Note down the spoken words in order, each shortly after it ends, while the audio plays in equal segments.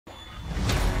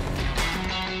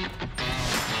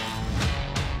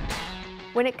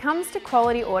When it comes to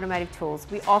quality automotive tools,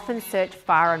 we often search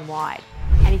far and wide.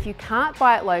 And if you can't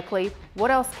buy it locally,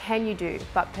 what else can you do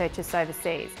but purchase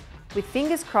overseas? With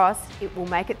fingers crossed, it will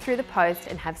make it through the post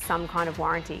and have some kind of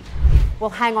warranty. Well,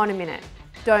 hang on a minute.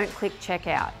 Don't click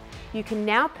checkout. You can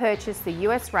now purchase the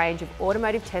US range of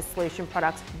Automotive Test Solution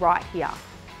products right here.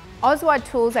 OzWide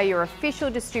Tools are your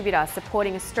official distributor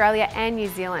supporting Australia and New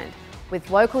Zealand with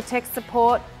local tech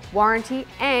support, warranty,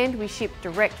 and we ship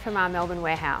direct from our Melbourne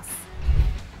warehouse.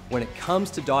 When it comes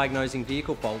to diagnosing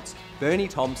vehicle faults, Bernie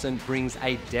Thompson brings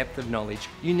a depth of knowledge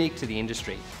unique to the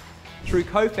industry. Through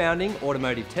co-founding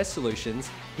Automotive Test Solutions,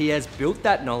 he has built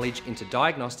that knowledge into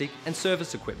diagnostic and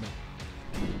service equipment.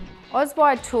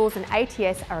 OzWide Tools and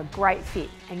ATS are a great fit,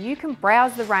 and you can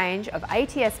browse the range of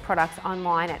ATS products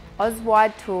online at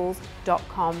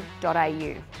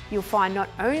ozwidetools.com.au. You'll find not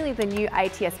only the new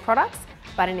ATS products,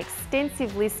 but an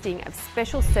extensive listing of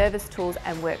special service tools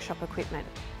and workshop equipment.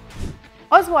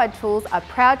 OzWide Tools are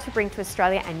proud to bring to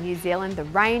Australia and New Zealand the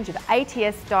range of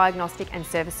ATS diagnostic and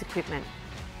service equipment.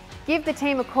 Give the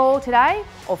team a call today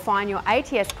or find your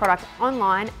ATS product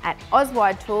online at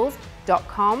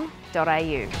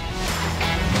ozwidetools.com.au.